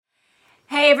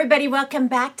Hey everybody, welcome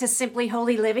back to Simply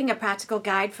Holy Living, a practical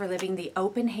guide for living the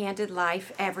open-handed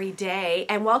life every day.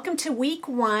 And welcome to week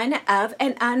 1 of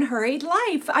An Unhurried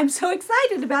Life. I'm so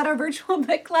excited about our virtual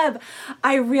book club.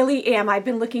 I really am. I've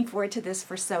been looking forward to this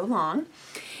for so long.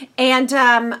 And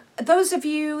those of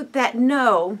you that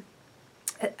know,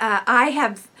 I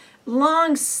have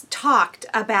long talked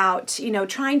about,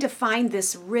 trying to find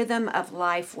this rhythm of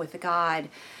life with God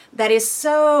that is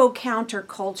so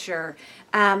counterculture.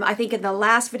 I think in the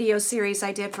last video series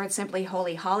I did for Simply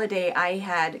Holy Holiday, I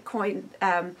had coined,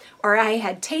 I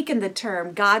had taken the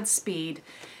term Godspeed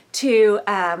to,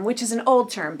 which is an old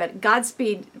term, but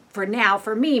Godspeed for now,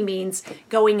 for me, means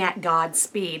going at God's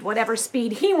speed, whatever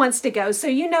speed He wants to go. So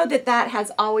you know that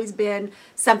has always been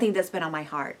something that's been on my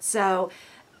heart. So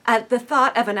the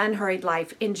thought of an unhurried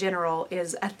life in general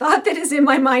is a thought that is in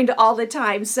my mind all the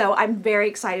time. So I'm very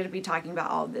excited to be talking about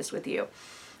all of this with you.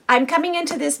 I'm coming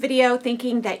into this video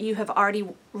thinking that you have already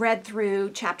read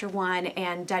through chapter 1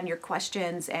 and done your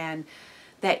questions and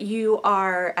that you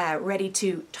are ready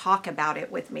to talk about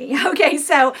it with me. Okay,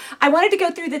 so I wanted to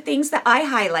go through the things that I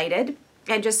highlighted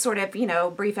and just sort of,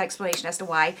 brief explanation as to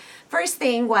why. First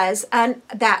thing was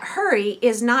that hurry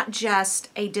is not just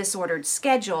a disordered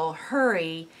schedule.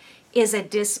 Hurry is a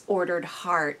disordered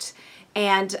heart.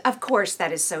 And of course,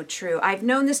 that is so true. I've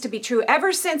known this to be true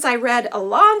ever since I read a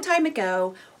long time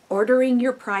ago, Ordering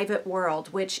Your Private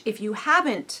World, which if you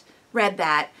haven't read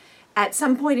that, at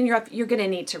some point in your life, you're going to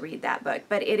need to read that book.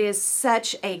 But it is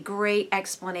such a great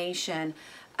explanation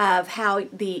of how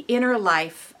the inner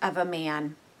life of a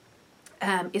man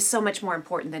is so much more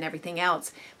important than everything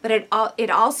else. But it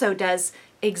also does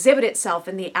exhibit itself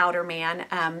in the outer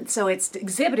man. So it's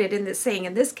exhibited in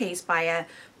this case by a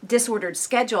disordered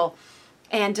schedule.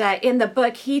 And in the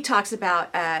book, he talks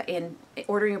about in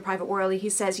Ordering Your Private World, he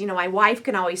says, my wife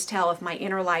can always tell if my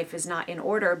inner life is not in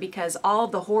order because all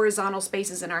the horizontal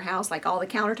spaces in our house, like all the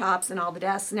countertops and all the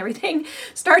desks and everything,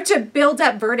 start to build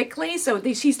up vertically. So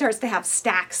she starts to have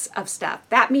stacks of stuff.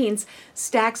 That means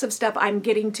stacks of stuff I'm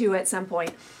getting to at some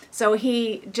point. So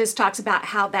he just talks about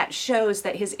how that shows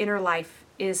that his inner life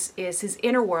is his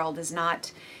inner world is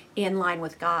not in line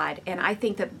with God. And I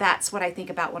think that's what I think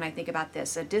about when I think about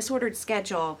this. A disordered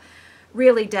schedule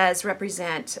really does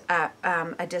represent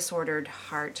a disordered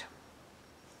heart,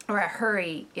 or a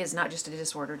hurry is not just a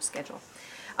disordered schedule.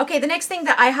 Okay, the next thing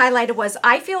that I highlighted was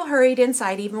I feel hurried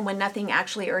inside even when nothing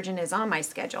actually urgent is on my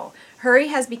schedule. Hurry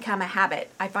has become a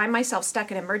habit. I find myself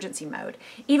stuck in emergency mode.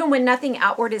 Even when nothing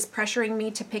outward is pressuring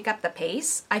me to pick up the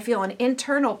pace, I feel an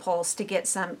internal pulse to get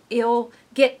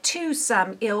to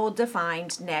some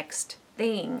ill-defined next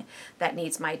thing that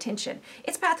needs my attention.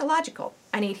 It's pathological.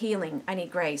 I need healing. I need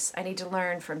grace. I need to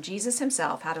learn from Jesus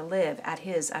himself how to live at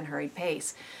his unhurried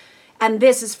pace. And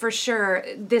this is for sure,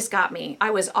 this got me.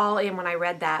 I was all in when I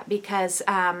read that because,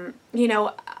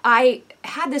 I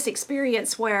had this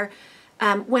experience where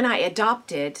when I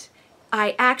adopted,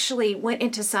 I actually went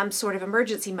into some sort of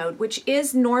emergency mode, which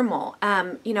is normal.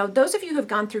 Those of you who have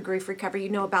gone through grief recovery, you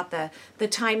know about the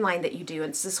timeline that you do.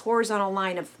 It's this horizontal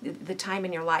line of the time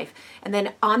in your life. And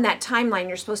then on that timeline,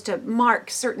 you're supposed to mark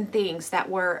certain things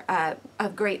that were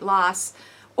of great loss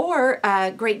or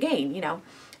great gain,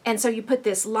 And so you put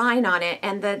this line on it,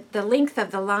 and the length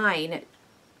of the line,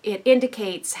 it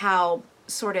indicates how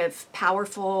sort of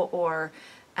powerful or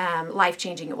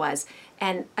life-changing it was.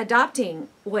 And adopting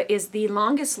what is the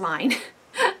longest line,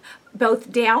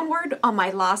 both downward on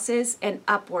my losses and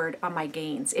upward on my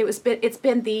gains. It's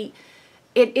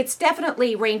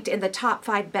definitely ranked in the top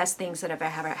 5 best things that have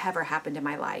ever happened in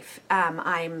my life.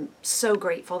 I'm so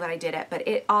grateful that I did it, but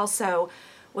it also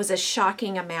was a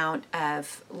shocking amount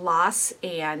of loss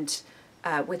and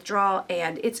withdrawal,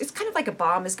 and it's kind of like a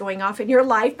bomb is going off in your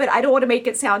life, but I don't want to make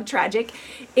it sound tragic.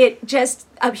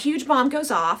 A huge bomb goes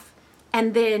off,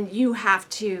 and then you have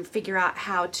to figure out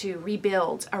how to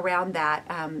rebuild around that,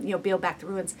 build back the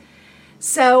ruins.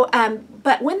 So,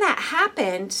 but when that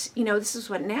happened, this is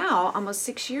what now, almost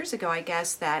 6 years ago, I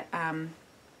guess, that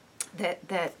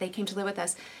they came to live with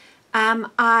us.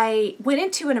 I went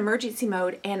into an emergency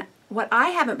mode, and what I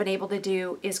haven't been able to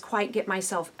do is quite get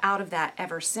myself out of that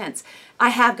ever since. I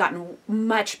have gotten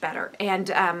much better. And,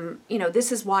 this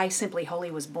is why Simply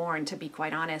Holy was born, to be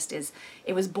quite honest, is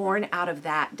it was born out of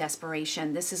that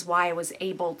desperation. This is why I was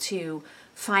able to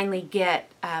finally get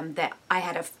that I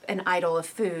had an idol of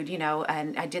food,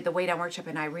 and I did the Way Down workshop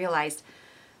and I realized,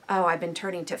 oh, I've been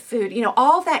turning to food.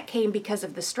 All of that came because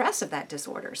of the stress of that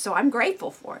disorder. So I'm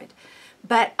grateful for it.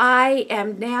 But I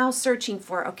am now searching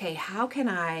for, okay, how can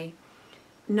I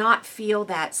not feel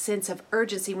that sense of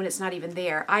urgency when it's not even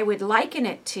there. I would liken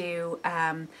it to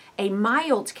a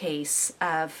mild case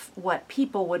of what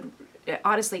people would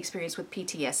honestly experience with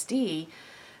PTSD.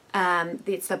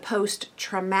 It's the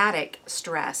post-traumatic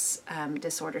stress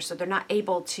disorder. So they're not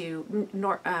able to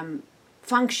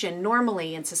function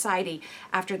normally in society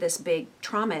after this big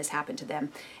trauma has happened to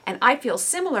them. And I feel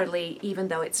similarly, even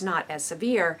though it's not as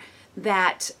severe,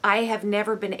 that I have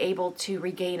never been able to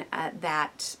regain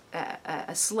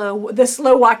the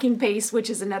slow walking pace, which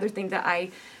is another thing that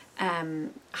I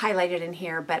highlighted in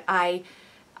here. But I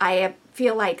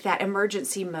feel like that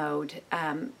emergency mode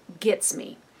gets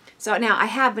me. So now I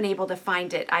have been able to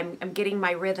find it. I'm getting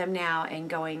my rhythm now and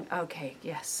going, okay,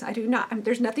 yes, I do not,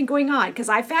 there's nothing going on, because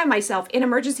I found myself in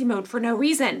emergency mode for no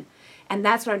reason. And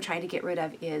that's what I'm trying to get rid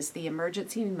of, is the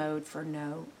emergency mode for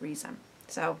no reason.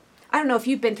 So I don't know if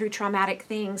you've been through traumatic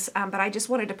things, but I just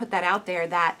wanted to put that out there,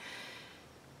 that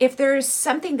if there's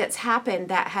something that's happened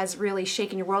that has really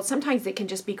shaken your world, sometimes it can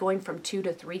just be going from 2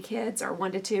 to 3 kids, or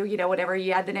 1 to 2, whatever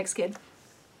you add the next kid.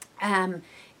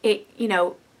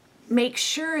 Make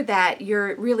sure that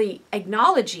you're really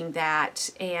acknowledging that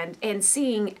and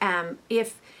seeing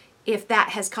if that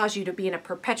has caused you to be in a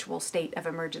perpetual state of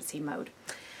emergency mode.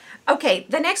 Okay,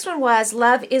 the next one was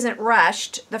love isn't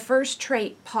rushed. The first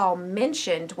trait Paul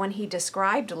mentioned when he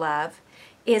described love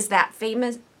is that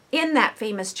famous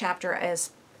chapter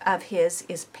of his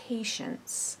is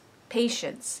patience.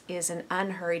 Patience is an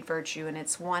unhurried virtue, and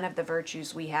it's one of the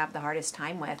virtues we have the hardest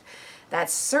time with.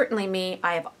 That's certainly me.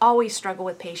 I have always struggled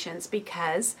with patience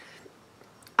because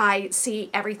I see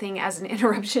everything as an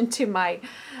interruption to my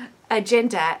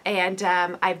agenda, and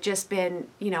I've just been,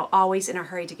 always in a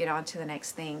hurry to get on to the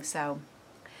next thing. So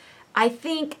I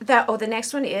think the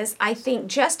next one is, I think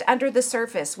just under the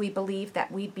surface, we believe that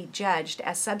we'd be judged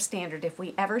as substandard if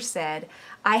we ever said,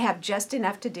 I have just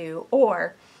enough to do,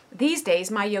 or these days,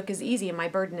 my yoke is easy and my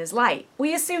burden is light.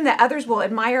 We assume that others will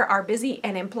admire our busy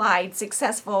and implied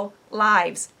successful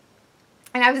lives.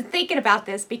 And I was thinking about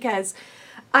this because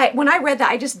when I read that,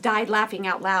 I just died laughing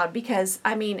out loud, because,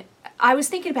 I was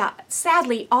thinking about,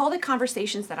 sadly, all the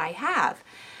conversations that I have.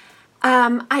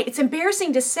 It's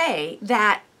embarrassing to say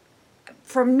that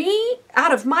for me,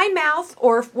 out of my mouth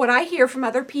or what I hear from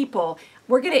other people,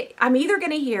 I'm either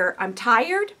going to hear I'm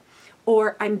tired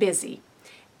or I'm busy.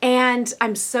 And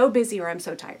I'm so busy or I'm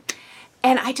so tired.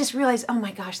 And I just realized, oh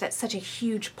my gosh, that's such a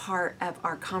huge part of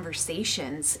our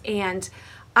conversations. And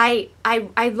I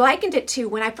likened it to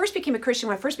when I first became a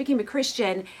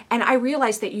Christian, and I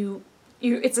realized that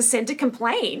it's a sin to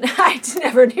complain. I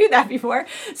never knew that before.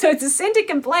 So it's a sin to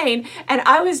complain. And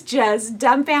I was just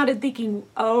dumbfounded thinking,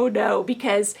 oh no,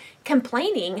 because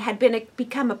complaining had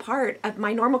become a part of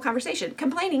my normal conversation.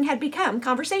 Complaining had become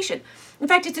conversation. In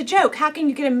fact, it's a joke. How can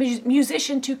you get a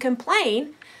musician to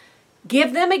complain?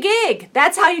 Give them a gig.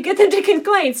 That's how you get them to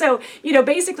complain. So,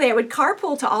 basically I would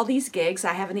carpool to all these gigs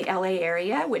I have in the LA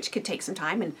area, which could take some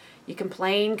time, and you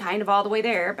complain kind of all the way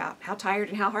there about how tired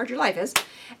and how hard your life is.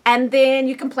 And then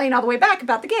you complain all the way back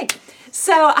about the gig.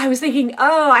 So I was thinking,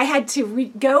 I had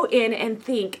to go in and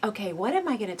think, okay, what am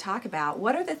I going to talk about?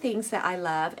 What are the things that I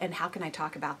love, and how can I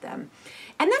talk about them?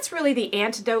 And that's really the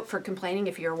antidote for complaining,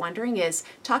 if you're wondering, is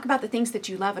talk about the things that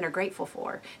you love and are grateful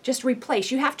for. Just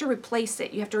replace. You have to replace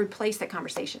it. You have to replace that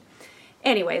conversation.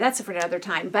 Anyway, that's for another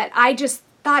time. But I just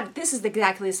thought this is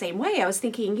exactly the same way. I was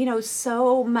thinking,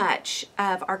 so much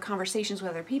of our conversations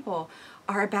with other people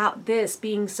are about this,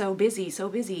 being so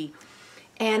busy.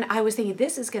 And I was thinking,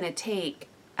 this is going to take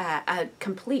a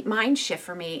complete mind shift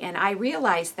for me. And I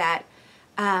realized that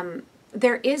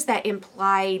there is that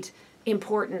implied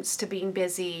importance to being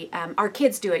busy. Our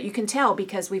kids do it. You can tell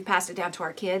because we've passed it down to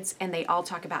our kids, and they all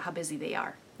talk about how busy they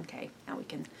are. Okay, now we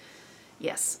can...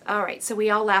 Yes. All right. So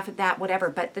we all laugh at that, whatever.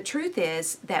 But the truth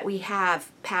is that we have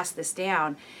passed this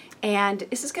down. And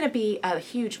this is going to be a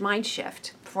huge mind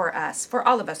shift for us, for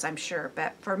all of us, I'm sure.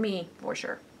 But for me, for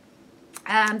sure.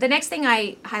 The next thing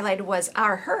I highlighted was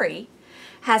our hurry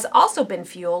has also been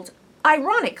fueled,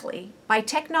 ironically, by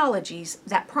technologies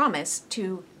that promise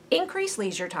to increase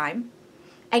leisure time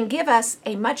and give us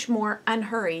a much more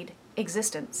unhurried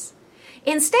existence.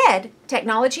 Instead,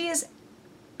 technology has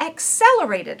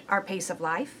accelerated our pace of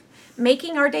life,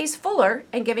 making our days fuller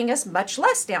and giving us much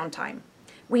less downtime.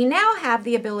 We now have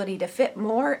the ability to fit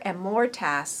more and more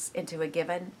tasks into a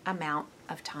given amount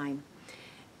of time.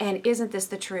 And isn't this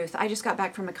the truth? I just got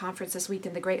back from a conference this week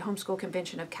in the Great Homeschool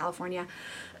Convention of California,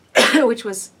 which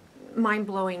was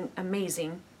mind-blowing,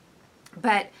 amazing.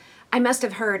 But I must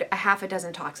have heard a half a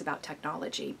dozen talks about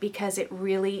technology, because it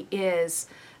really is.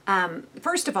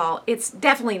 First of all, it's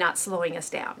definitely not slowing us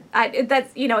down.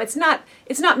 It's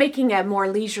not making a more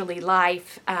leisurely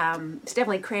life. It's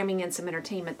definitely cramming in some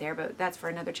entertainment there, but that's for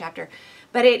another chapter.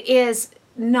 But it is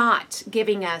not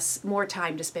giving us more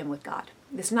time to spend with God.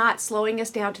 It's not slowing us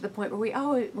down to the point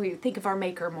where we think of our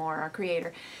Maker more, our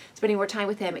Creator. Spending more time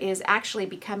with Him is actually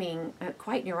becoming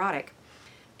quite neurotic.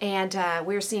 And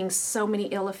we're seeing so many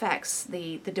ill effects,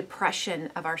 the depression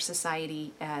of our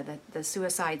society, the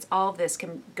suicides, all of this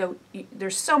can go,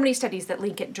 there's so many studies that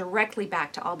link it directly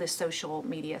back to all this social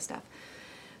media stuff.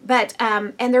 But,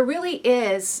 and there really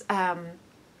is,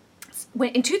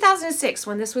 in 2006,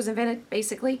 when this was invented,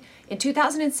 basically, in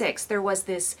 2006, there was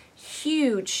this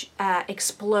huge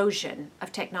explosion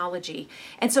of technology.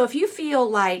 And so if you feel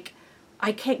like,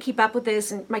 I can't keep up with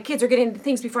this, and my kids are getting into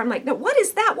things before I'm like, no, what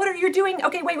is that? What are you doing?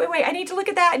 Okay, wait, I need to look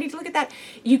at that.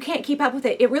 You can't keep up with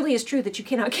it. It really is true that you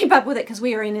cannot keep up with it, because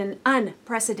we are in an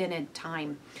unprecedented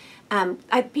time.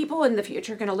 People in the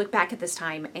future are going to look back at this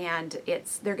time, and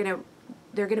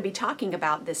they're going to be talking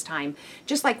about this time.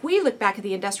 Just like we look back at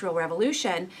the Industrial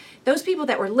Revolution, those people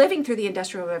that were living through the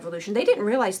Industrial Revolution, they didn't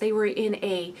realize they were in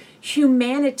a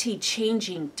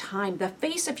humanity-changing time. The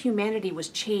face of humanity was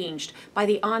changed by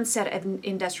the onset of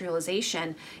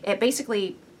industrialization. It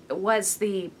basically was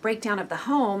the breakdown of the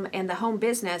home and the home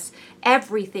business.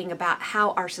 Everything about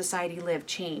how our society lived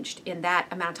changed in that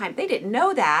amount of time. They didn't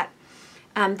know that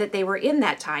they were in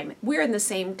that time. We're in the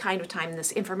same kind of time.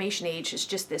 This information age is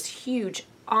just this huge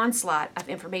onslaught of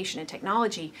information and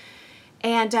technology.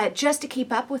 And just to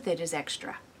keep up with it is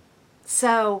extra.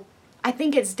 So I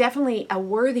think it's definitely a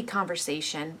worthy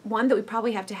conversation, one that we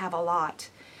probably have to have a lot,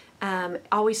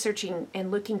 always searching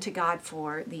and looking to God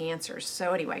for the answers.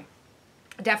 So anyway,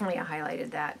 definitely I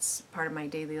highlighted that. It's part of my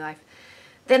daily life.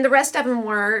 Then the rest of them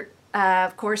were,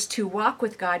 of course, to walk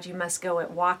with God, you must go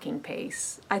at walking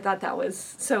pace. I thought that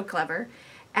was so clever.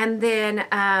 And then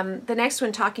the next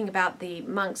one, talking about the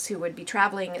monks who would be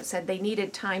traveling, it said they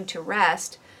needed time to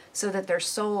rest so that their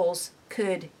souls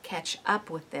could catch up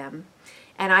with them.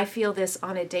 And I feel this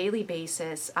on a daily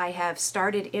basis. I have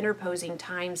started interposing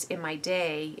times in my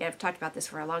day. I've talked about this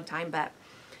for a long time, but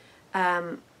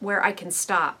where I can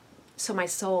stop so my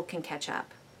soul can catch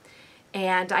up.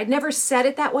 And I'd never said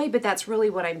it that way, but that's really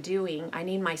what I'm doing. I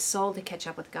need my soul to catch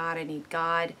up with God. I need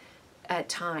God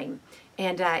time.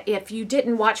 And if you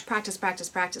didn't watch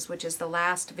Practice, which is the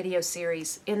last video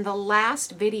series, in the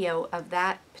last video of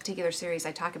that particular series,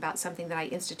 I talk about something that I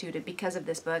instituted because of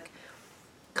this book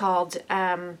called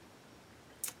It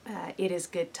Is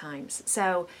Good Times.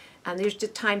 So there's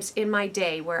just times in my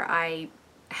day where I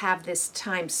have this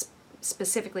time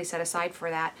specifically set aside for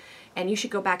that. And you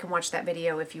should go back and watch that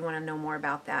video if you want to know more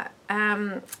about that.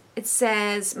 It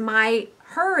says, my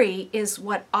hurry is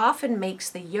what often makes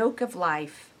the yoke of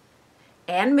life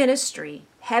and ministry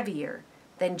heavier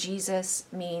than Jesus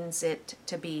means it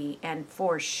to be. And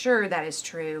for sure that is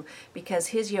true, because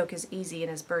his yoke is easy and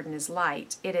his burden is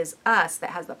light. It is us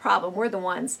that has the problem. We're the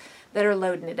ones that are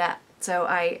loading it up. So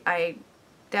I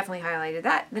definitely highlighted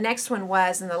that. The next one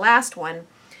was, and the last one,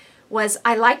 was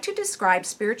I like to describe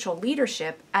spiritual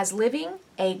leadership as living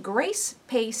a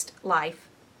grace-paced life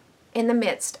in the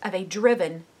midst of a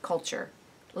driven culture,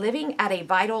 living at a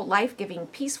vital, life-giving,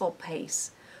 peaceful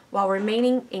pace while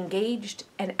remaining engaged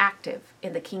and active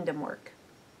in the kingdom work.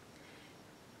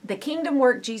 The kingdom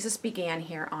work Jesus began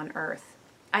here on earth.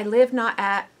 I live not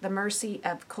at the mercy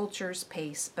of culture's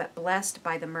pace, but blessed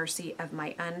by the mercy of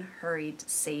my unhurried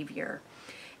Savior.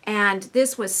 And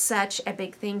this was such a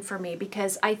big thing for me,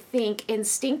 because I think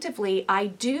instinctively I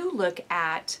do look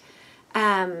at,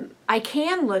 I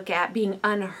can look at being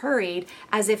unhurried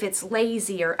as if it's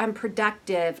lazy or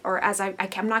unproductive, or as I'm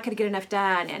not going to get enough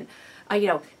done. And,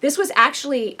 this was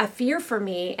actually a fear for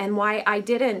me, and why I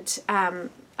didn't,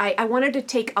 I wanted to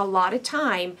take a lot of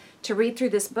time to read through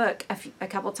this book a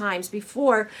couple times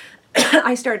before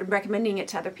I started recommending it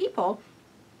to other people,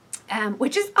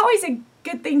 which is always a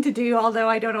good thing to do, although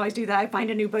I don't always do that. I find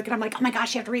a new book and I'm like, oh my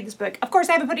gosh, you have to read this book. Of course,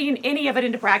 I haven't put any of it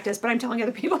into practice, but I'm telling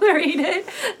other people to read it.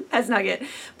 That's not good.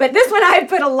 But this one I've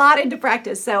put a lot into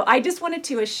practice. So I just wanted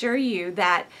to assure you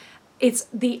that it's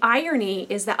the irony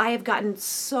is that I have gotten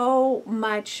so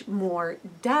much more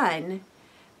done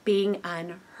being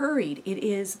unhurried. It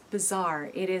is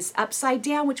bizarre. It is upside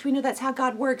down, which we know that's how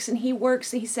God works. And he works,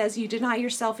 he says, you deny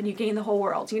yourself and you gain the whole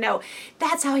world.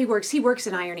 That's how he works. He works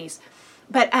in ironies.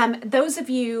 But those of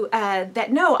you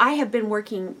that know, I have been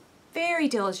working very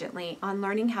diligently on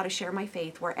learning how to share my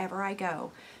faith wherever I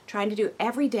go, trying to do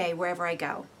every day wherever I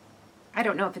go. I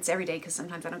don't know if it's every day because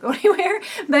sometimes I don't go anywhere,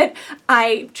 but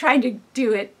I try to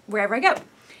do it wherever I go.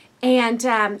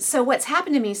 And so what's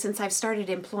happened to me since I've started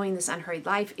employing this unhurried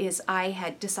life is I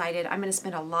had decided I'm going to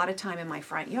spend a lot of time in my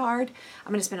front yard.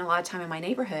 I'm going to spend a lot of time in my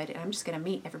neighborhood, and I'm just going to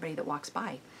meet everybody that walks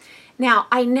by. Now,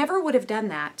 I never would have done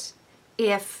that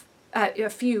if a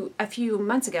few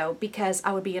months ago, because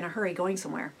I would be in a hurry going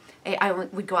somewhere. I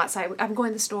would go outside. I'm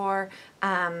going to the store.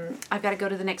 I've got to go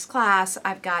to the next class.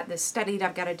 I've got this study that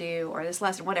I've got to do, or this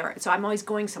lesson, whatever. So I'm always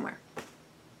going somewhere.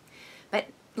 But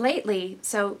lately,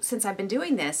 so since I've been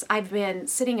doing this, I've been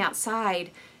sitting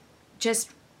outside just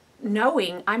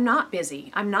knowing I'm not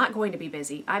busy. I'm not going to be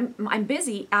busy. I'm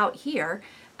busy out here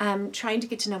trying to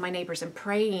get to know my neighbors and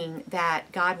praying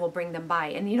that God will bring them by.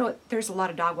 And you know what? There's a lot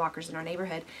of dog walkers in our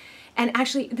neighborhood. And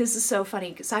actually, this is so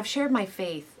funny because I've shared my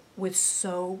faith with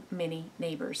so many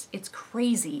neighbors. It's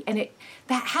crazy. And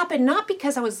that happened not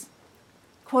because I was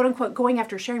quote unquote going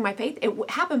after sharing my faith. It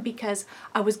happened because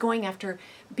I was going after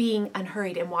being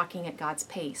unhurried and walking at God's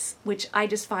pace, which I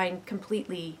just find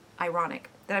completely ironic,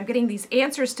 that I'm getting these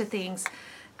answers to things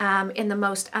in the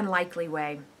most unlikely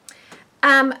way.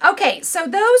 Okay, so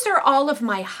those are all of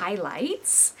my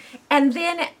highlights. And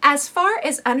then as far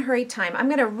as unhurried time, I'm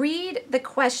going to read the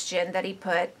question that he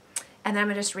put, and then I'm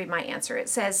going to just read my answer. It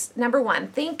says, number 1,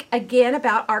 think again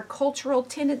about our cultural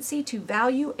tendency to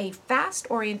value a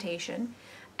fast orientation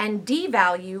and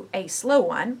devalue a slow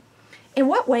one. In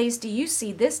what ways do you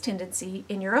see this tendency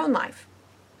in your own life?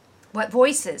 What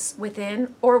voices,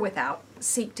 within or without,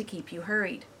 seek to keep you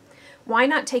hurried? Why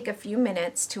not take a few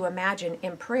minutes to imagine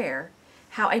in prayer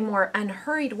how a more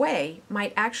unhurried way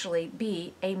might actually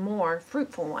be a more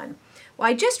fruitful one? Well,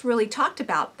 I just really talked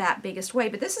about that biggest way,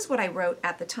 but this is what I wrote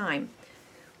at the time.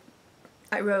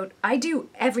 I wrote, I do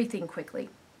everything quickly.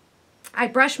 I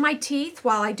brush my teeth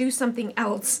while I do something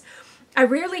else. I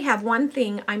rarely have one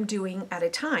thing I'm doing at a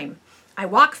time. I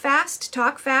walk fast,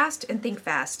 talk fast, and think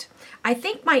fast. I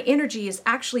think my energy is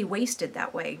actually wasted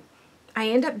that way. I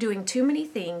end up doing too many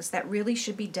things that really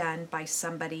should be done by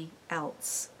somebody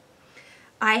else.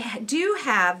 I do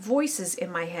have voices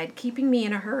in my head keeping me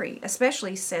in a hurry,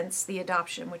 especially since the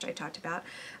adoption, which I talked about.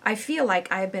 I feel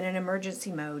like I have been in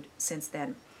emergency mode since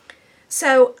then.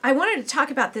 So I wanted to talk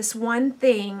about this one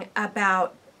thing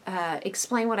about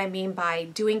explain what I mean by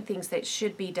doing things that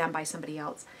should be done by somebody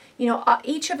else. You know,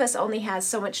 each of us only has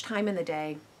so much time in the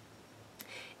day,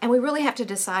 and we really have to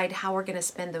decide how we're going to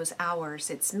spend those hours.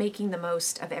 It's making the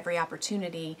most of every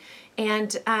opportunity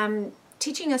and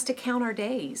teaching us to count our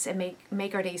days and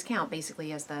make our days count,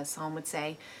 basically, as the psalm would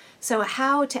say. So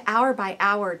how to hour by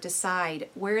hour decide,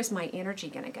 where is my energy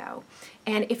going to go?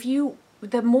 And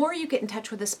the more you get in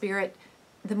touch with the Spirit,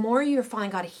 the more you're following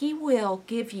God, He will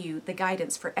give you the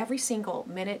guidance for every single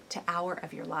minute to hour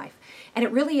of your life. And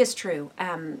it really is true.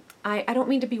 I don't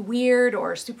mean to be weird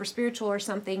or super spiritual or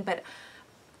something, but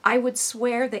I would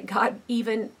swear that God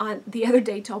even on the other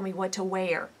day told me what to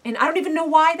wear. And I don't even know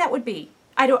why that would be.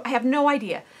 I have no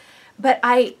idea. But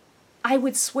I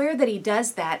would swear that He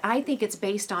does that. I think it's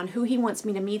based on who He wants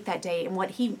me to meet that day and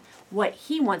what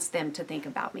He wants them to think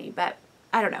about me. But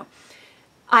I don't know.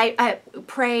 I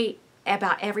pray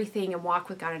about everything and walk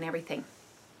with God on everything.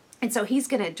 And so He's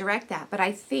going to direct that. But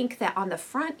I think that on the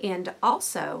front end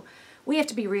also, we have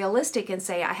to be realistic and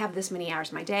say, I have this many hours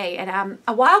in my day. And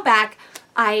a while back,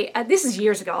 this is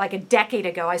years ago, like a decade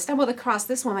ago, I stumbled across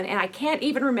this woman, and I can't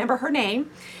even remember her name,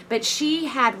 but she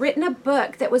had written a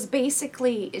book that was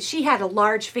basically, she had a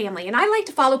large family. And I like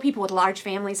to follow people with large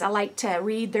families. I like to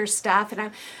read their stuff.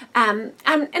 And I'm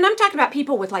talking about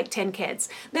people with like 10 kids.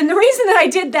 Then the reason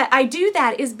that I do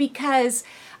that is because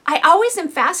I always am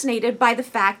fascinated by the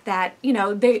fact that, you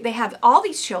know, they have all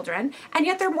these children, and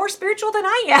yet they're more spiritual than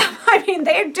I am. I mean,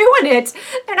 they're doing it.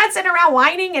 They're not sitting around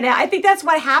whining. And I think that's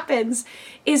what happens,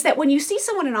 is that when you see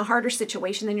someone in a harder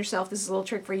situation than yourself, this is a little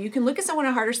trick for you. You can look at someone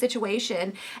in a harder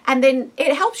situation, and then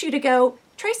it helps you to go,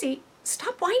 Tracy,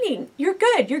 stop whining. You're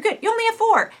good. You're good. You only have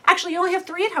 4. Actually, you only have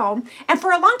 3 at home. And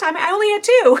for a long time, I only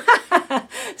had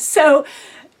 2. So,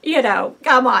 you know,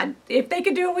 come on. If they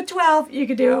could do it with 12, you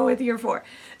could do it with your 4.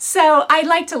 So I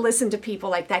like to listen to people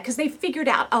like that because they figured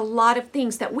out a lot of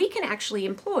things that we can actually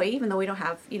employ, even though we don't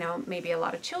have, you know, maybe a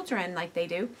lot of children like they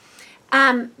do.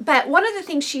 But one of the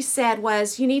things she said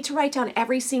was you need to write down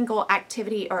every single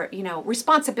activity or, you know,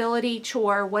 responsibility,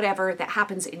 chore, whatever that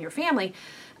happens in your family.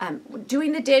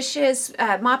 Doing the dishes,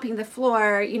 mopping the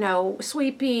floor, you know,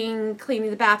 sweeping,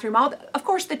 cleaning the bathroom. Of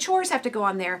course, the chores have to go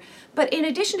on there. But in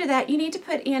addition to that, you need to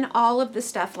put in all of the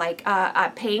stuff like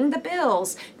paying the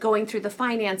bills, going through the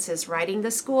finances, writing the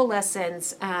school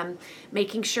lessons,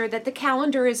 making sure that the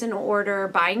calendar is in order,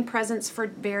 buying presents for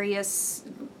various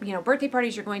birthday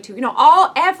parties you're going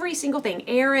to, every single thing,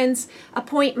 errands,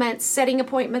 appointments, setting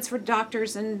appointments for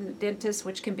doctors and dentists,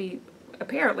 which can be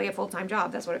apparently a full-time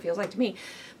job. That's what it feels like to me.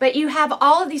 But you have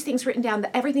all of these things written down,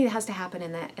 everything that has to happen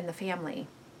in the family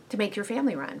to make your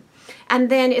family run. And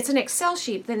then it's an Excel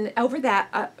sheet. Then over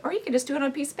that, or you can just do it on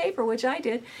a piece of paper, which I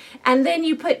did. And then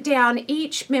you put down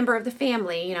each member of the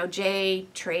family, Jay,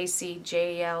 Tracy,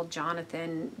 JL,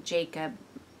 Jonathan, Jacob,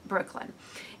 Brooklyn.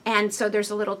 And so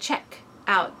there's a little check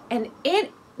out. And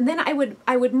then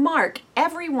I would mark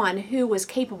everyone who was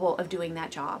capable of doing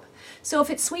that job. So if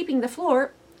it's sweeping the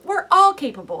floor, we're all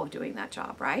capable of doing that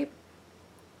job, right?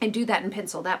 And do that in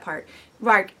pencil, that part.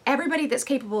 Mark everybody that's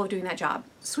capable of doing that job.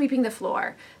 Sweeping the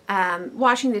floor,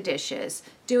 washing the dishes,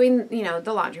 doing,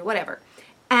 the laundry, whatever.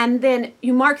 And then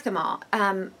you mark them all.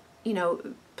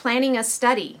 Planning a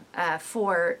study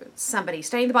for somebody,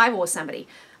 studying the Bible with somebody.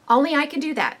 Only I can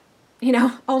do that.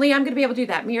 Only I'm going to be able to do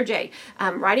that, me or Jay.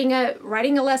 Writing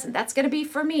a lesson, that's going to be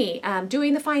for me.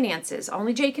 Doing the finances,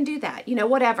 only Jay can do that.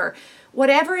 Whatever.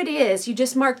 Whatever it is, you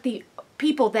just mark the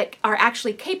people that are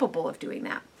actually capable of doing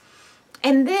that.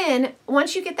 And then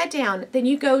once you get that down, then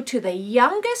you go to the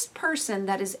youngest person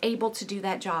that is able to do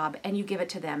that job and you give it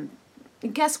to them.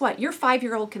 And guess what? Your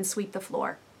 5-year-old can sweep the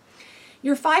floor.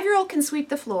 Your 5-year-old can sweep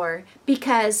the floor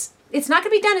because it's not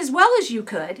going to be done as well as you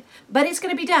could, but it's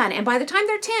going to be done. And by the time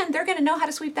they're 10, they're going to know how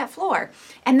to sweep that floor.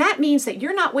 And that means that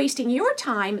you're not wasting your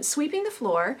time sweeping the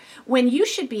floor when you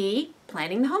should be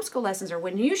planning the homeschool lessons, or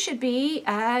when you should be,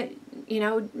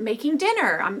 making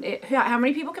dinner. How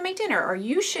many people can make dinner? Or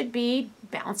you should be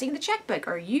balancing the checkbook,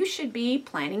 or you should be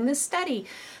planning this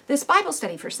Bible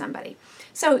study for somebody.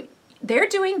 So they're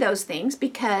doing those things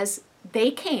because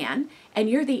they can, and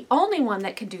you're the only one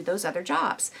that can do those other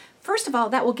jobs. First of all,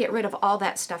 that will get rid of all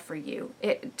that stuff for you.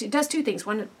 It does two things.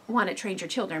 One, it trains your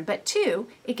children, but two,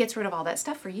 it gets rid of all that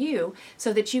stuff for you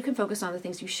so that you can focus on the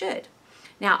things you should.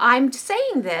 Now, I'm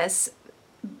saying this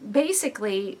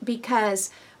basically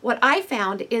because what I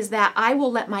found is that I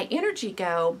will let my energy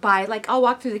go by, I'll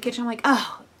walk through the kitchen, I'm like,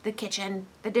 oh, the kitchen,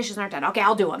 the dishes aren't done. Okay,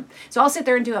 I'll do them. So I'll sit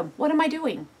there and do them. What am I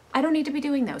doing? I don't need to be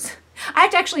doing those. I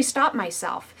have to actually stop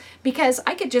myself because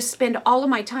I could just spend all of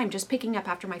my time just picking up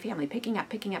after my family, picking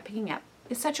up.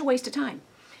 It's such a waste of time.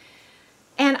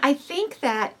 And I think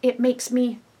that it makes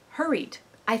me hurried.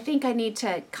 I think I need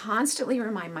to constantly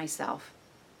remind myself,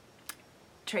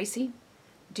 Tracy,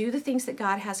 do the things that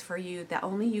God has for you that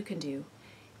only you can do,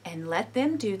 and let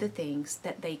them do the things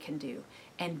that they can do.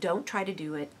 And don't try to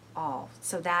do it all.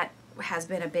 So that has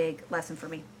been a big lesson for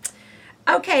me.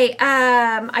 Okay,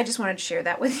 I just wanted to share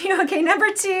that with you. Okay,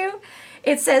 number 2,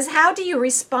 it says, how do you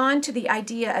respond to the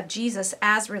idea of Jesus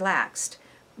as relaxed?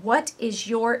 What is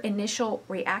your initial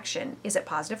reaction? Is it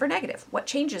positive or negative? What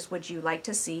changes would you like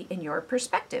to see in your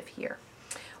perspective here?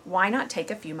 Why not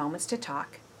take a few moments to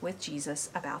talk with Jesus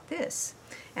about this?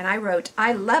 And I wrote,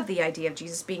 I love the idea of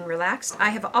Jesus being relaxed. I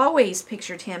have always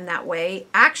pictured him that way.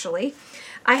 Actually,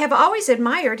 I have always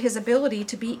admired his ability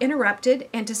to be interrupted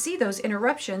and to see those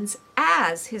interruptions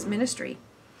as his ministry.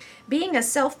 Being a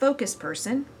self-focused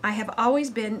person, I've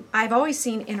always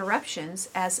seen interruptions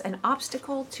as an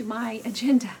obstacle to my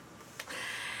agenda.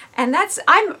 And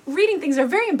I'm reading things that are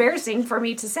very embarrassing for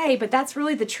me to say, but that's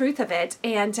really the truth of it.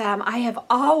 And I have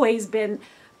always been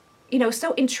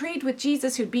so intrigued with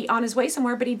Jesus, who'd be on his way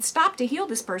somewhere, but he'd stop to heal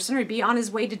this person, or he'd be on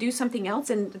his way to do something else,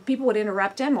 and people would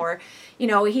interrupt him, or,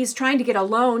 he's trying to get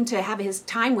alone to have his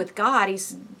time with God.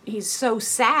 He's so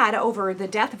sad over the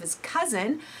death of his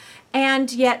cousin,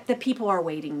 and yet the people are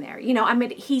waiting there.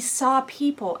 He saw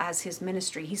people as his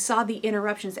ministry. He saw the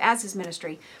interruptions as his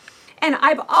ministry. And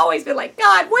I've always been like,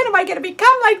 God, when am I going to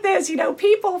become like this?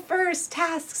 People first,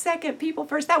 task second, people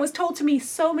first. That was told to me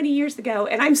so many years ago,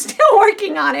 and I'm still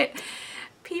working on it.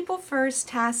 People first,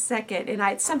 task second. And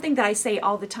it's something that I say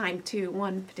all the time to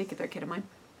one particular kid of mine,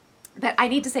 that I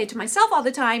need to say to myself all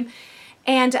the time.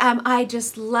 And I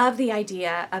just love the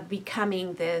idea of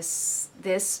becoming this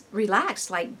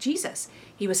relaxed like Jesus.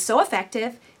 He was so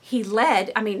effective. He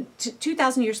led,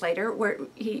 2,000 years later,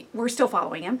 we're still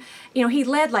following him. He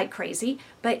led like crazy,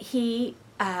 but he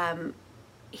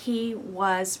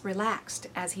was relaxed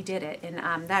as he did it.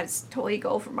 And that's totally a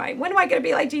goal for mine. When am I going to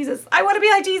be like Jesus? I want to be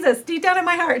like Jesus deep down in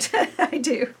my heart. I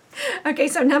do. Okay,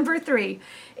 so number 3,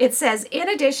 it says, in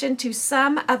addition to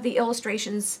some of the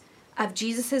illustrations of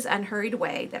Jesus's unhurried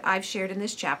way that I've shared in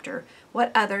this chapter,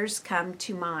 what others come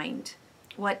to mind?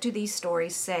 What do these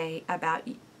stories say about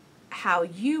how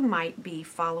you might be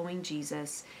following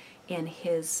Jesus in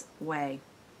his way?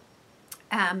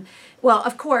 Well,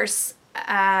 of course,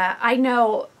 I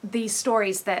know these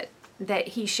stories that that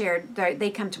he shared, they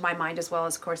come to my mind as well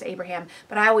as, of course, Abraham.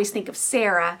 But I always think of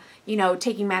Sarah,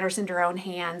 taking matters into her own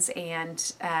hands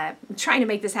and trying to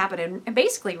make this happen and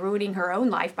basically ruining her own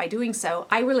life by doing so.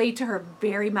 I relate to her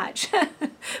very much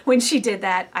when she did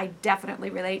that. I definitely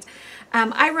relate.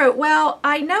 I wrote, well,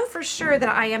 I know for sure that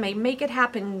I am a make it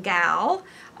happen gal,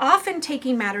 often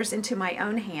taking matters into my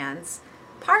own hands.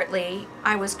 Partly,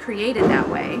 I was created that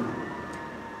way,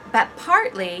 but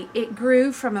partly it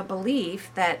grew from a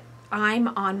belief that I'm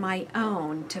on my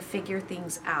own to figure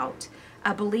things out.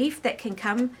 A belief that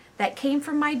came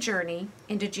from my journey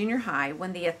into junior high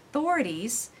when the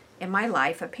authorities in my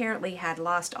life apparently had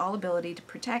lost all ability to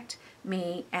protect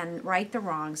me and right the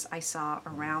wrongs I saw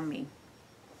around me.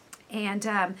 And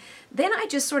then I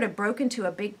just sort of broke into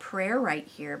a big prayer right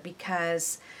here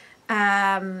because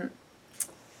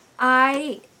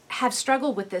I have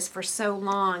struggled with this for so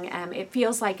long. It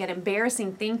feels like an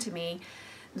embarrassing thing to me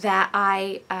that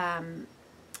I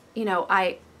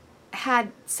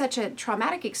had such a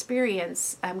traumatic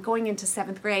experience going into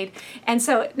 7th grade. And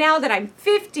so now that I'm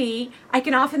 50, I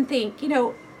can often think,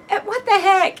 what the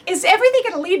heck? Is everything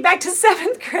going to lead back to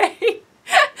 7th grade?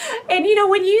 And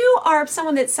when you are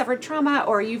someone that's suffered trauma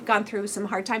or you've gone through some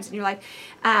hard times in your life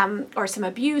or some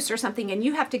abuse or something, and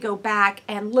you have to go back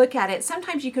and look at it,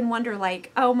 sometimes you can wonder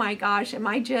like, oh my gosh, am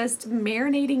I just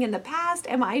marinating in the past?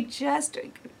 Am I just,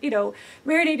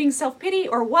 marinating self-pity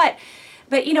or what?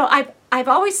 But, I've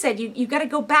always said you got to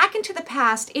go back into the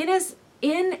past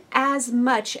in as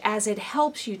much as it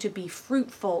helps you to be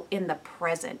fruitful in the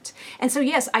present. And so,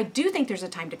 yes, I do think there's a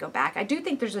time to go back. I do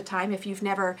think there's a time if you've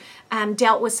never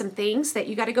dealt with some things that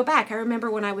you got to go back. I remember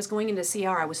when I was going into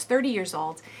CR, I was 30 years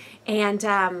old, and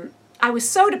I was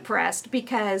so depressed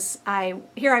because I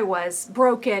was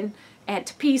broken and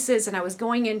to pieces, and I was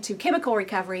going into chemical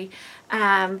recovery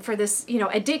for this,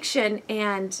 addiction,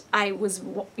 and I was,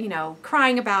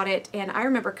 crying about it. And I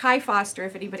remember Kai Foster,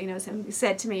 if anybody knows him,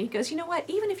 said to me, he goes, you know what,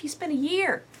 even if you spend a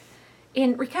year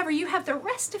in recovery, you have the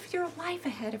rest of your life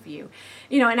ahead of you.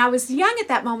 And I was young at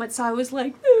that moment, so I was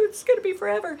like, oh, it's going to be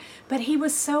forever. But he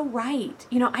was so right.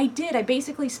 I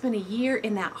basically spent a year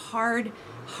in that hard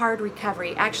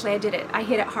recovery. Actually, I did it. I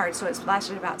hit it hard, so it's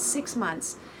lasted about 6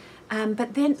 months.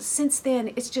 But then, since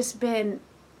then, it's just been,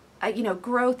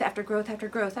 growth after growth after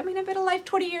growth. I mean, I've been alive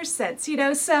 20 years since,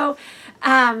 so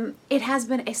it has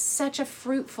been such a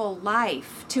fruitful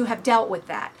life to have dealt with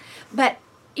that. But,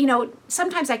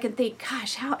 sometimes I can think,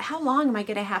 gosh, how long am I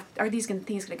going to have, are these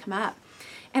things going to come up?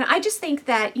 And I just think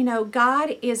that,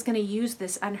 God is going to use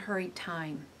this unhurried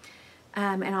time.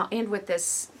 And I'll end with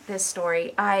this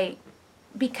story.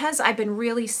 Because I've been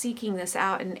really seeking this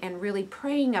out and really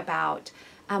praying about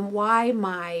why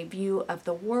my view of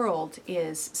the world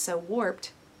is so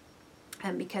warped,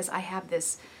 and because I have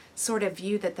this sort of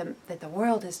view that the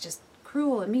world is just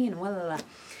cruel and mean and blah, blah, blah.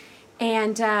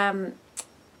 And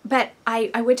but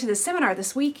I went to this seminar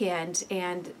this weekend,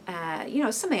 and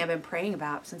something I've been praying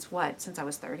about since I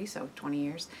was 30, so 20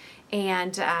 years.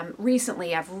 And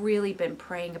recently I've really been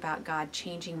praying about God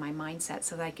changing my mindset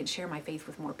so that I can share my faith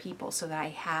with more people, so that I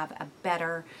have a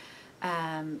better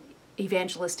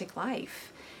evangelistic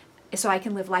life, so I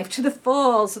can live life to the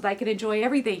full, so that I can enjoy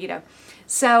everything,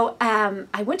 So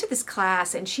I went to this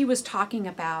class, and she was talking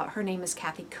about, her name is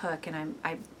Kathy Cook, and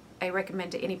I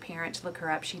recommend to any parent to look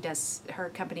her up. Her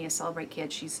company is Celebrate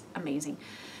Kids. She's amazing.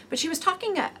 But she was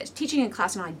teaching a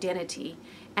class on identity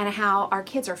and how our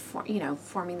kids are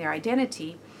forming their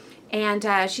identity.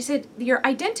 And she said, your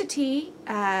identity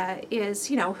is,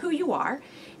 who you are.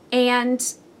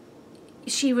 And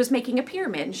she was making a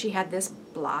pyramid, and she had this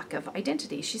block of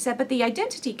identity. She said, but the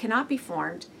identity cannot be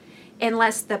formed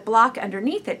unless the block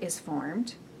underneath it is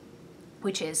formed,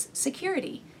 which is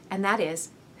security. And that is,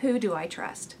 who do I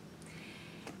trust?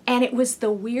 And it was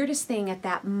the weirdest thing at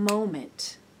that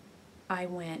moment. I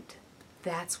went,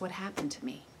 that's what happened to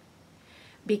me.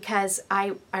 Because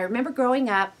I remember growing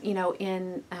up,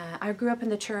 I grew up in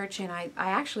the church, and I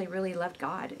actually really loved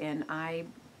God, and I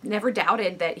never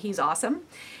doubted that He's awesome,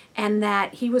 and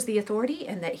that He was the authority,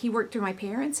 and that He worked through my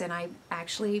parents, and I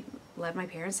actually loved my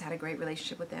parents, had a great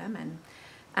relationship with them, and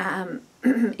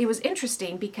it was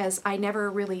interesting because I never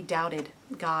really doubted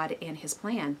God and His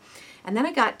plan. And then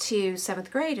I got to 7th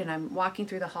grade, and I'm walking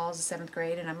through the halls of 7th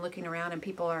grade, and I'm looking around, and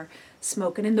people are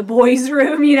smoking in the boys'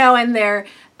 room, and they're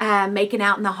making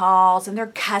out in the halls, and they're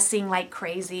cussing like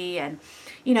crazy. And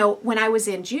when I was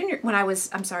in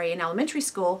elementary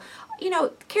school,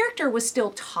 character was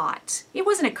still taught. It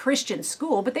wasn't a Christian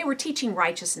school, but they were teaching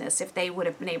righteousness if they would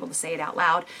have been able to say it out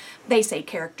loud. They say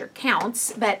character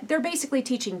counts, but they're basically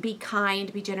teaching be kind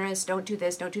kind, be generous, don't do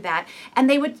this, don't do that. And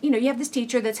they would, you have this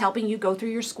teacher that's helping you go through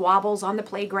your squabbles on the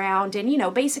playground and,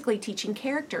 basically teaching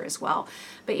character as well.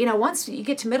 But, once you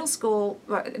get to middle school,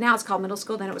 now it's called middle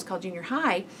school, then it was called junior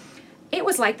high, it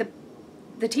was like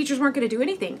the teachers weren't going to do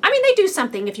anything. I mean, they do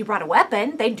something if you brought a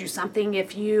weapon. They'd do something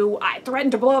if you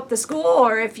threatened to blow up the school,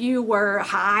 or if you were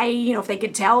high, if they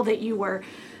could tell that you were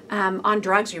on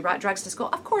drugs, or you brought drugs to school.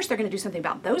 Of course, they're going to do something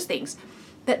about those things.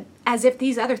 But as if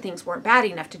these other things weren't bad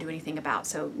enough to do anything about.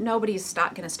 So nobody's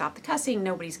going to stop the cussing.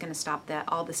 Nobody's going to stop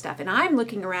all the stuff. And I'm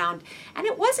looking around, and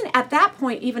it wasn't at that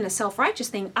point even a self-righteous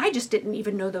thing. I just didn't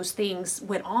even know those things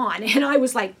went on. And I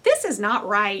was like, this is not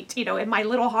right. In my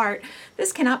little heart,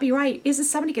 this cannot be right. Is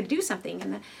somebody going to do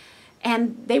something?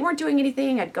 And they weren't doing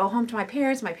anything. I'd go home to my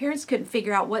parents. My parents couldn't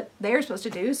figure out what they're supposed to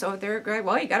do. So they're going,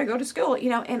 well, you got to go to school,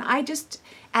 And I just,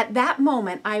 at that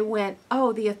moment, I went,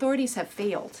 oh, the authorities have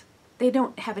failed. They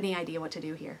don't have any idea what to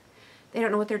do here. They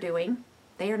don't know what they're doing.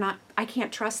 I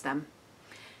can't trust them.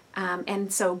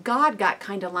 And so God got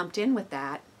kind of lumped in with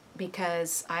that,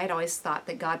 because I had always thought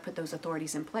that God put those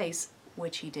authorities in place,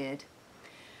 which he did.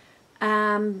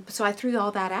 So I threw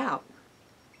all that out.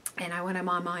 And I went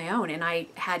on my own, and I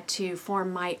had to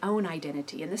form my own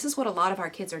identity. And this is what a lot of our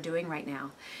kids are doing right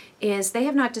now, is they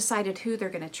have not decided who they're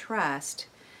going to trust.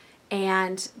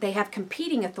 And they have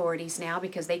competing authorities now,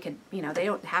 because they could, they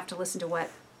don't have to listen to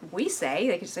what we say.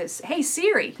 They can say, hey,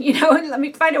 Siri, let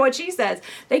me find out what she says.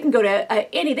 They can go to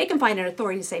they can find an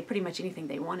authority to say pretty much anything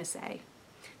they want to say,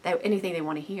 anything they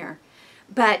want to hear.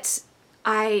 But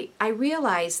I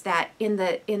realized that in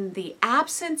the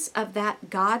absence of that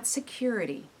God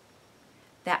security,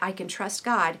 that I can trust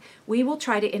God, we will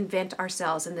try to invent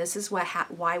ourselves. And this is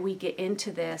why we get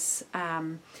into this,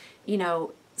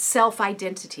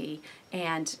 self-identity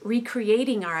and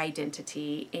recreating our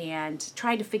identity and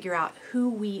trying to figure out who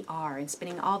we are, and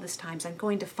spending all this time, I'm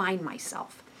going to find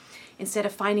myself instead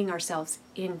of finding ourselves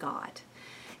in God.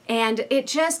 And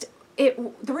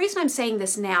the reason I'm saying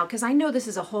this now, because I know this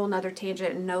is a whole nother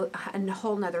tangent and a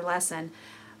whole nother lesson,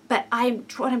 but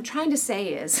what I'm trying to say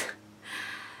is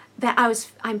that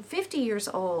I'm 50 years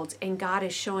old, and God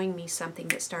is showing me something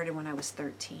that started when I was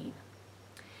 13.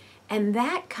 And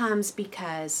that comes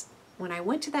because when I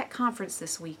went to that conference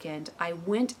this weekend, I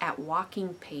went at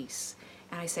walking pace.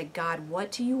 And I said, God, what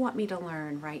do you want me to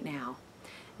learn right now?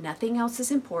 Nothing else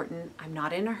is important. I'm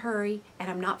not in a hurry,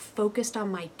 and I'm not focused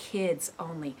on my kids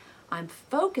only. I'm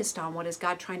focused on what is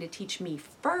God trying to teach me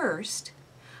first.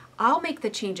 I'll make the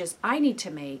changes I need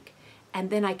to make, and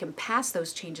then I can pass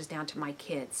those changes down to my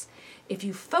kids. If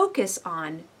you focus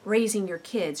on raising your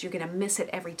kids, you're going to miss it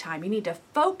every time. You need to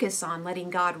focus on letting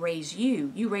God raise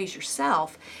you. You raise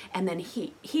yourself, and then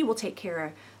He will take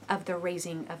care of the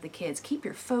raising of the kids. Keep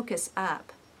your focus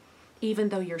up. Even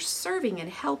though you're serving and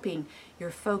helping,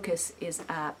 your focus is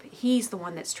up. He's the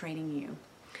one that's training you.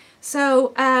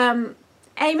 So,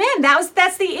 amen.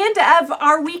 That's the end of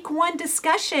our week 1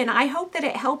 discussion. I hope that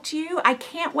it helped you. I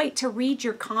can't wait to read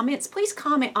your comments. Please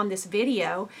comment on this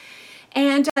video.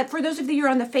 And for those of you who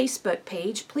are on the Facebook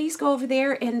page, please go over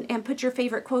there and put your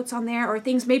favorite quotes on there, or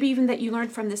things maybe even that you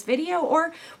learned from this video,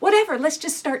 or whatever. Let's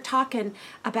just start talking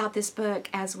about this book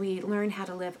as we learn how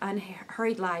to live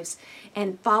unhurried lives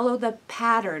and follow the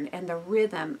pattern and the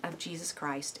rhythm of Jesus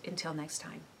Christ. Until next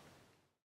time.